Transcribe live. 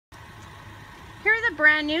the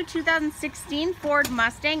brand new 2016 Ford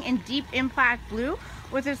Mustang in deep impact blue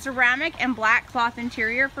with a ceramic and black cloth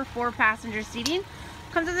interior for 4-passenger seating.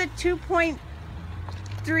 Comes with a 2.3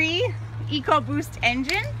 EcoBoost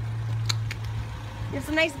engine. You have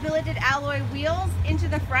some nice billeted alloy wheels into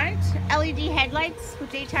the front, LED headlights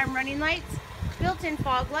with daytime running lights, built-in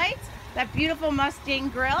fog lights, that beautiful Mustang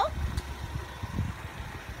grille.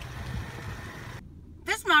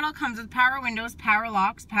 This model comes with power windows, power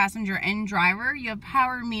locks, passenger and driver. You have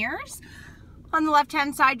power mirrors. On the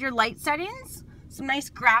left-hand side, your light settings. Some nice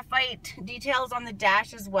graphite details on the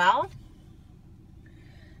dash as well.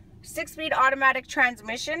 6-speed automatic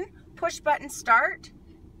transmission, push-button start,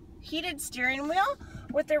 heated steering wheel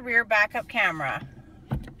with a rear backup camera.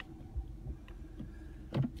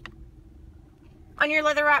 On your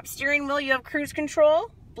leather-wrapped steering wheel, you have cruise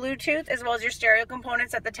control, Bluetooth, as well as your stereo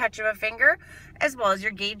components at the touch of a finger, as well as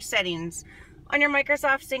your gauge settings. On your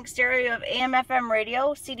Microsoft Sync stereo, you have AM/FM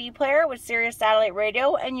radio, CD player with Sirius satellite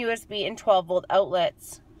radio, and USB and 12-volt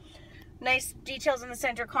outlets. Nice details in the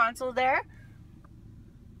center console there.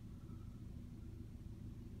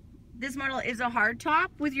 This model is a hardtop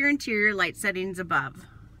with your interior light settings above.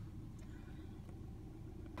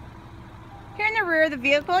 Here in the rear of the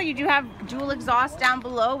vehicle, you do have dual exhaust down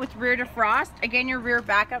below with rear defrost. Again, your rear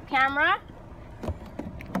backup camera.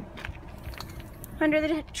 Under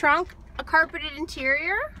the trunk, a carpeted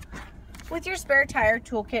interior with your spare tire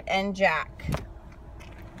toolkit and jack.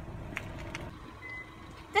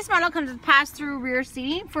 This model comes with pass-through rear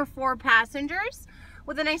seating for 4 passengers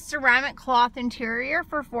with a nice ceramic cloth interior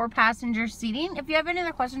for 4-passenger seating. If you have any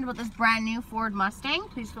other questions about this brand new Ford Mustang,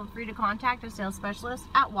 please feel free to contact a sales specialist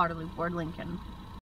at Waterloo Ford Lincoln.